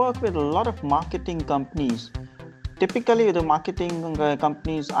work with a lot of marketing companies. Typically, the marketing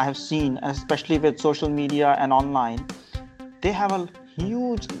companies I have seen, especially with social media and online, they have a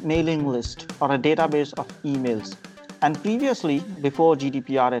huge mailing list or a database of emails. And previously, before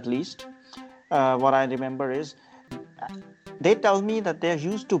GDPR at least, what I remember is they tell me that they're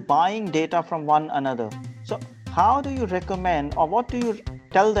used to buying data from one another. So how do you recommend, or what do you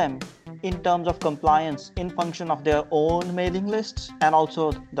tell them in terms of compliance in function of their own mailing lists, and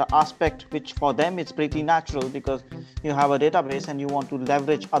also the aspect which for them it's pretty natural because you have a database and you want to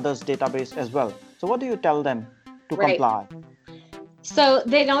leverage others' database as well. So what do you tell them to Right. comply? So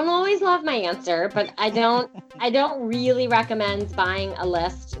they don't always love my answer, but I don't really recommend buying a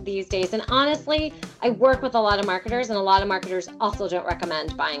list these days. And honestly, I work with a lot of marketers, and a lot of marketers also don't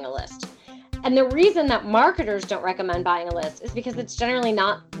recommend buying a list. And the reason that marketers don't recommend buying a list is because it's generally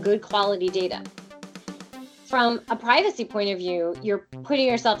not good quality data. From a privacy point of view, you're putting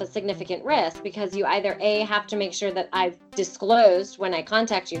yourself at significant risk because you either A, have to make sure that I've disclosed when I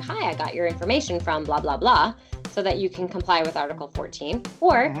contact you, hi, I got your information from blah, blah, blah, so that you can comply with Article 14,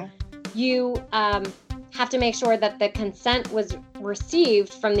 or you have to make sure that the consent was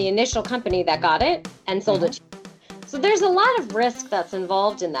received from the initial company that got it and sold it to you. So there's a lot of risk that's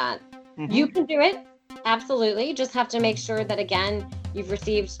involved in that. You can do it, absolutely. You just have to make sure that, again, you've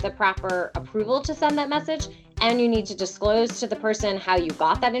received the proper approval to send that message, and you need to disclose to the person how you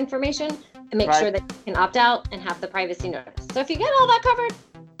got that information and make sure that you can opt out and have the privacy notice. So if you get all that covered,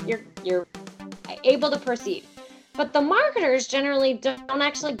 you're able to proceed. But the marketers generally don't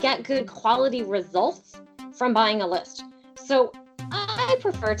actually get good quality results from buying a list. So I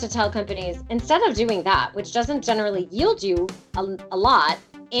prefer to tell companies, instead of doing that, which doesn't generally yield you a lot,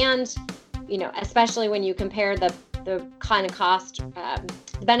 and especially when you compare the kind of cost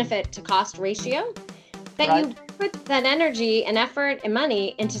benefit to cost ratio, that you put that energy and effort and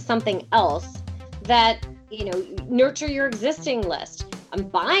money into something else that nurture your existing list.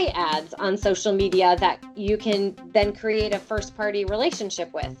 Buy ads on social media that you can then create a first party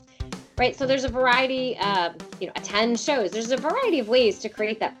relationship with, right? So there's a variety, attend shows. There's a variety of ways to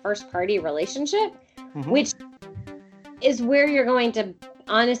create that first party relationship, which is where you're going to,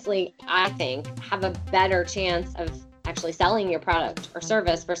 honestly, I think, have a better chance of actually selling your product or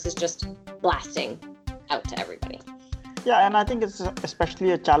service versus just blasting out to everybody. Yeah, and I think it's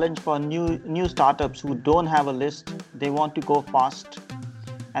especially a challenge for new startups who don't have a list. They want to go fast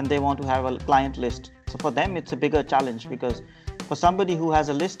and they want to have a client list. So for them, it's a bigger challenge, because for somebody who has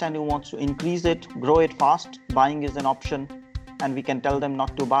a list and who wants to increase it, grow it fast, buying is an option, and we can tell them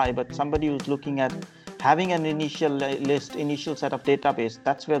not to buy. But somebody who's looking at having an initial list, initial set of database,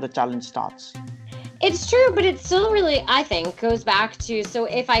 that's where the challenge starts. It's true, but it still really, I think, goes back to, so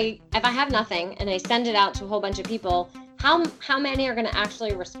if I have nothing and I send it out to a whole bunch of people, how many are going to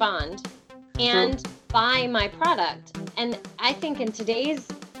actually respond and buy my product? And I think in today's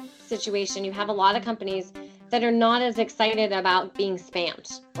situation, you have a lot of companies that are not as excited about being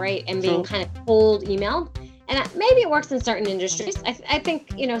spammed, right? And being kind of cold emailed. And maybe it works in certain industries. I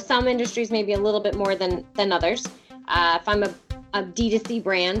think, some industries maybe a little bit more than others. If I'm a D2C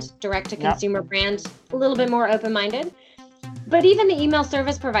brand, direct to consumer brand, a little bit more open-minded. But even the email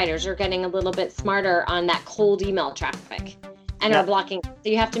service providers are getting a little bit smarter on that cold email traffic and are blocking. So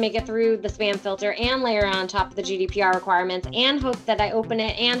you have to make it through the spam filter and layer on top of the GDPR requirements and hope that I open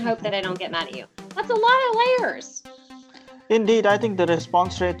it and hope that I don't get mad at you. That's a lot of layers. Indeed, I think the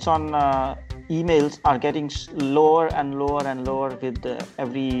response rates on emails are getting lower and lower and lower with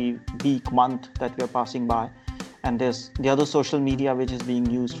every week, month that we're passing by. And there's the other social media which is being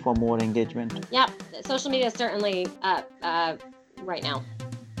used for more engagement. Yeah, social media is certainly right now.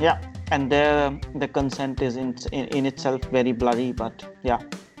 Yeah, and the consent is in itself very blurry, but yeah,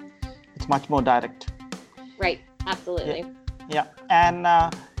 it's much more direct. Right, absolutely. Yeah, and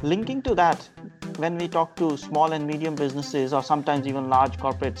linking to that, when we talk to small and medium businesses or sometimes even large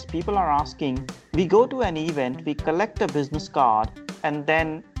corporates, people are asking, we go to an event, we collect a business card, and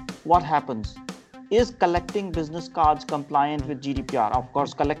then what happens? Is collecting business cards compliant with GDPR? Of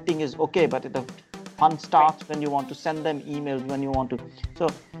course, collecting is okay, but the fun starts when you want to send them emails, when you want to. So,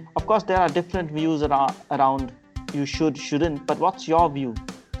 of course, there are different views around you should, shouldn't, but what's your view?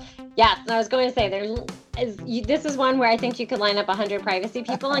 Yes, I was going to say, this is one where I think you could line up 100 privacy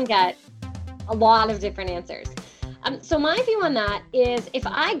people and get a lot of different answers. So my view on that is, if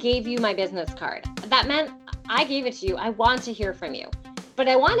I gave you my business card, that meant I gave it to you. I want to hear from you, but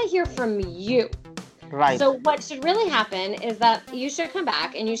I want to hear from you. Right. So what should really happen is that you should come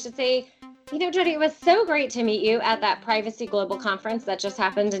back and you should say, Jodi, it was so great to meet you at that Privacy Global Conference that just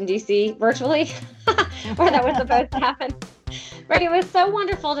happened in DC virtually, or that was supposed to happen. Right. It was so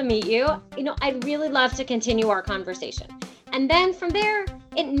wonderful to meet you. I'd really love to continue our conversation. And then from there,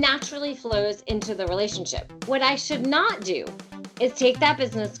 it naturally flows into the relationship. What I should not do is take that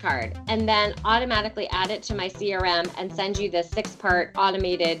business card and then automatically add it to my CRM and send you the 6-part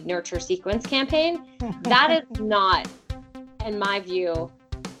automated nurture sequence campaign. That is not, in my view,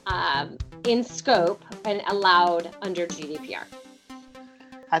 in scope and allowed under GDPR.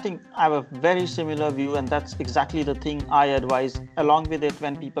 I think I have a very similar view, and that's exactly the thing I advise. Along with it,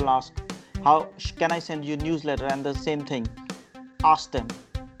 when people ask, how can I send you a newsletter? And the same thing, ask them.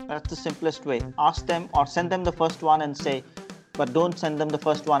 That's the simplest way. Ask them or send them the first one and say, but don't send them the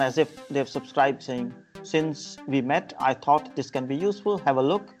first one as if they've subscribed, saying, since we met, I thought this can be useful. Have a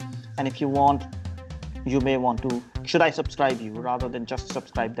look. And if you want, you may want to, should I subscribe you, rather than just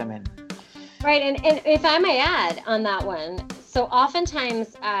subscribe them in. Right. And if I may add on that one, so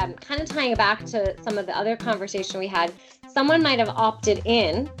oftentimes, kind of tying it back to some of the other conversation we had, someone might have opted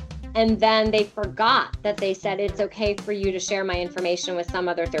in and then they forgot that they said it's okay for you to share my information with some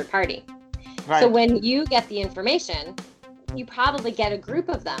other third party. Right. So when you get the information, you probably get a group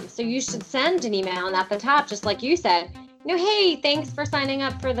of them. So you should send an email, and at the top, just like you said, hey, thanks for signing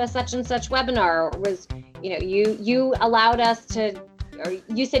up for the such and such webinar. Was, you allowed us to, or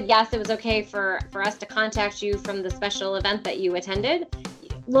you said, yes, it was okay for us to contact you from the special event that you attended.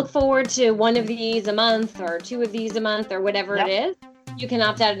 Look forward to one of these a month or 2 of these a month or whatever it is. You can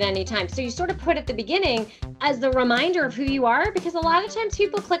opt out at any time. So you sort of put at the beginning as the reminder of who you are, because a lot of times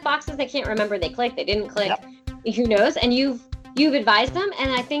people click boxes they can't remember they clicked, they didn't click, who knows? And you've advised them.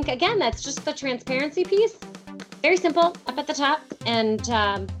 And I think, again, that's just the transparency piece. Very simple up at the top. And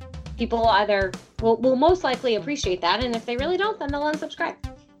people either will most likely appreciate that. And if they really don't, then they'll unsubscribe.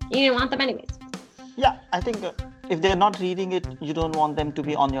 You don't want them anyways. Yeah, I think if they're not reading it, you don't want them to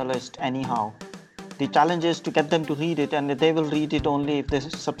be on your list anyhow. The challenge is to get them to read it, and they will read it only if they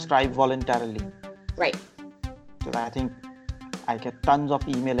subscribe voluntarily. Right. So I think I get tons of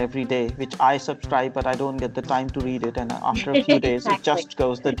email every day, which I subscribe, but I don't get the time to read it. And after a few days, it just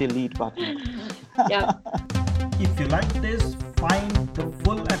goes the delete button. Yeah. If you like this, find the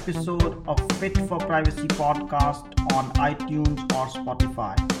full episode of Fit for Privacy podcast on iTunes or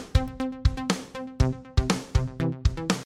Spotify.